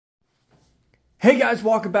Hey guys,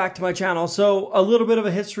 welcome back to my channel. So a little bit of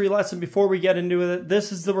a history lesson before we get into it.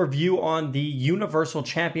 This is the review on the Universal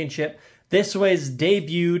Championship. This was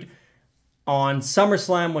debuted on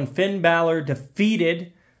SummerSlam when Finn Balor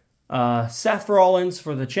defeated Seth Rollins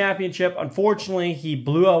for the championship. Unfortunately, he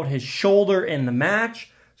blew out his shoulder in the match.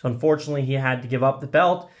 So unfortunately, he had to give up the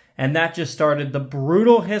belt. And that just started the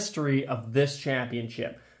brutal history of this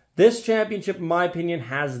championship. This championship, in my opinion,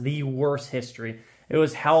 has the worst history. It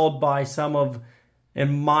was held by some of,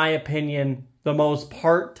 in my opinion, the most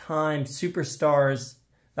part-time superstars.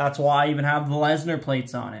 That's why I even have the Lesnar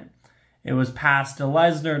plates on it. It was passed to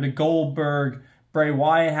Lesnar, to Goldberg. Bray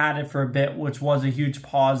Wyatt had it for a bit, which was a huge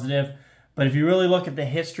positive. But if you really look at the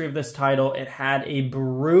history of this title, it had a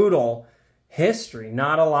brutal history.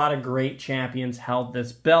 Not a lot of great champions held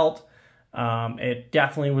this belt. It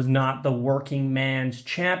definitely was not the working man's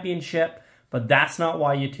championship. But that's not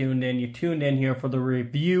why you tuned in. You tuned in here for the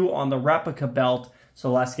review on the Replica belt.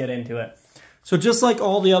 So let's get into it. So just like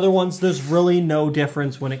all the other ones, there's really no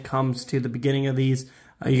difference when it comes to the beginning of these.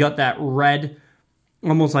 You got that red,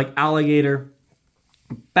 almost like alligator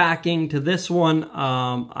backing to this one.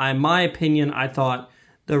 In my opinion, I thought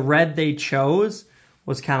the red they chose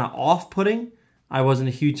was kind of off-putting. I wasn't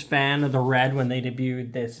a huge fan of the red when they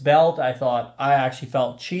debuted this belt. I actually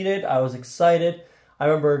felt cheated. I was excited. I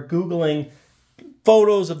remember Googling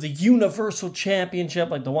photos of the Universal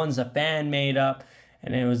Championship, like the ones that fan made up,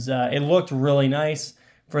 and it looked really nice.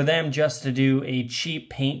 For them just to do a cheap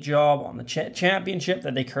paint job on the championship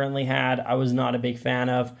that they currently had, I was not a big fan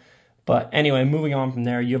of. But anyway, moving on from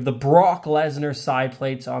there, you have the Brock Lesnar side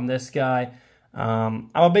plates on this guy. I'm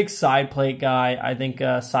a big side plate guy. I think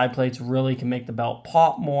side plates really can make the belt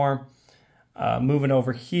pop more. Moving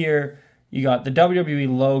over here, you got the WWE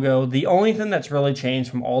logo. The only thing that's really changed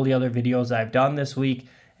from all the other videos I've done this week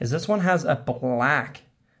is this one has a black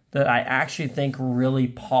that I actually think really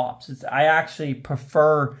pops. I actually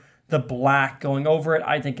prefer the black going over it.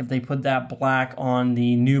 I think if they put that black on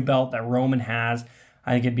the new belt that Roman has,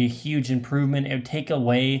 I think it'd be a huge improvement. It would take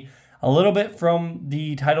away a little bit from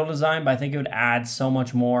the title design, but I think it would add so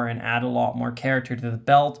much more and add a lot more character to the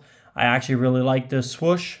belt. I actually really like this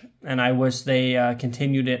swoosh, and I wish they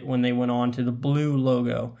continued it when they went on to the blue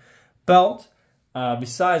logo belt.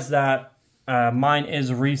 Besides that, mine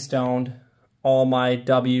is restoned. All my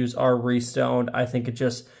W's are restoned. I think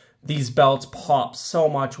these belts pop so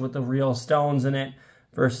much with the real stones in it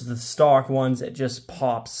versus the stock ones. It just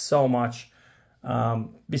pops so much.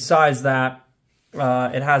 Besides that,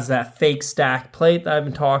 it has that fake stack plate that I've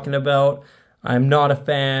been talking about. I'm not a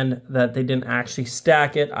fan that they didn't actually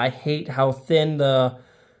stack it. I hate how thin the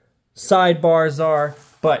sidebars are.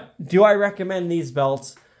 But do I recommend these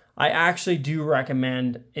belts? I actually do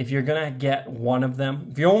recommend, if you're going to get one of them,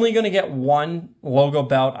 if you're only going to get one logo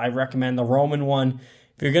belt, I recommend the Roman one.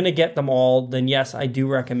 If you're going to get them all, then yes, I do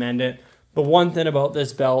recommend it. But one thing about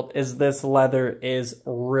this belt is this leather is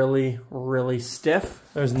really, really stiff.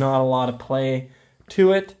 There's not a lot of play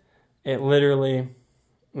to it. It literally,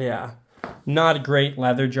 yeah, not a great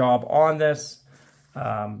leather job on this.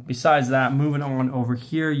 Besides that, moving on over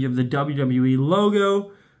here, you have the WWE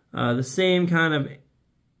logo. The same kind of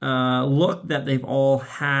look that they've all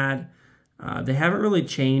had. They haven't really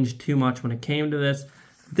changed too much when it came to this.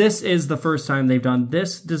 This is the first time they've done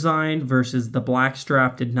this design versus the black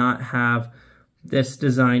strap did not have this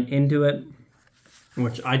design into it,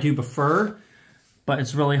 which I do prefer, but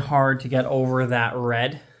it's really hard to get over that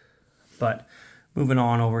red. But moving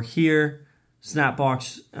on over here,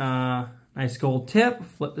 Snapbox, nice gold tip.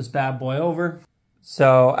 Flip this bad boy over.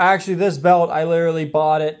 So actually this belt, I literally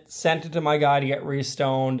bought it, sent it to my guy to get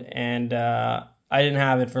restoned, and I didn't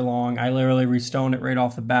have it for long. I literally restoned it right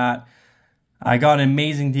off the bat. I got an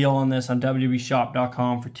amazing deal on this on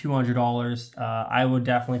WWEshop.com for $200. I would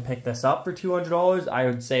definitely pick this up for $200. I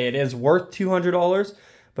would say it is worth $200,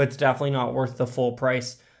 but it's definitely not worth the full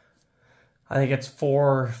price. I think it's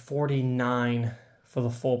 $449 for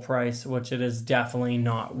the full price, which it is definitely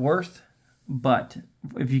not worth. But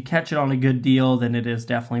if you catch it on a good deal, then it is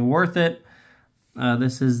definitely worth it.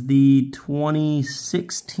 This is the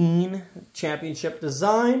 2016 championship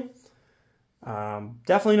design.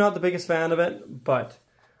 Definitely not the biggest fan of it, but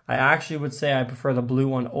I actually would say I prefer the blue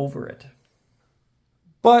one over it.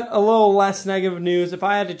 But a little less negative news. If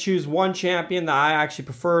I had to choose one champion that I actually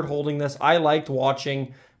preferred holding this, I liked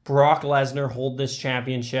watching Brock Lesnar hold this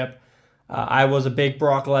championship. I was a big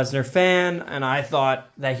Brock Lesnar fan, and I thought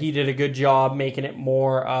that he did a good job making it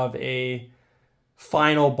more of a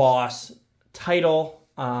final boss title.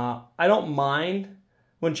 I don't mind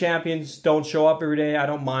when champions don't show up every day. I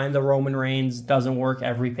don't mind the Roman Reigns doesn't work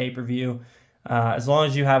every pay-per-view. As long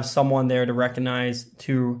as you have someone there to recognize,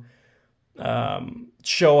 to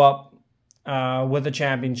show up with a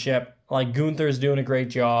championship, like Gunther's doing a great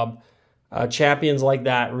job. Champions like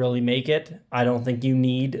that really make it. I don't think you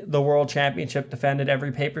need the World Championship defended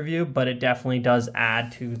every pay-per-view, but it definitely does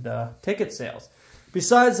add to the ticket sales.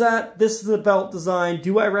 Besides that, this is the belt design.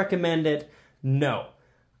 Do I recommend it? No.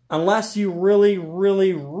 Unless you really,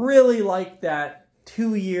 really, really like that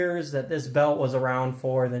 2 years that this belt was around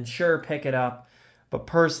for, then sure, pick it up. But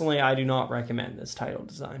personally, I do not recommend this title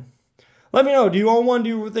design. Let me know, do you own one? Do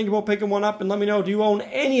you think about picking one up? And let me know, do you own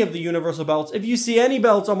any of the Universal belts? If you see any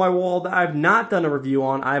belts on my wall that I've not done a review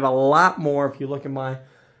on, I have a lot more if you look at my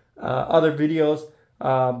other videos.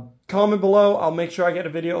 Comment below. I'll make sure I get a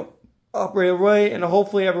video up right away. And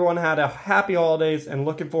hopefully everyone had a happy holidays and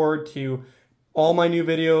looking forward to all my new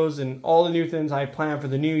videos and all the new things I plan for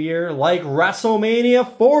the new year, like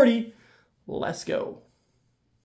WrestleMania 40. Let's go.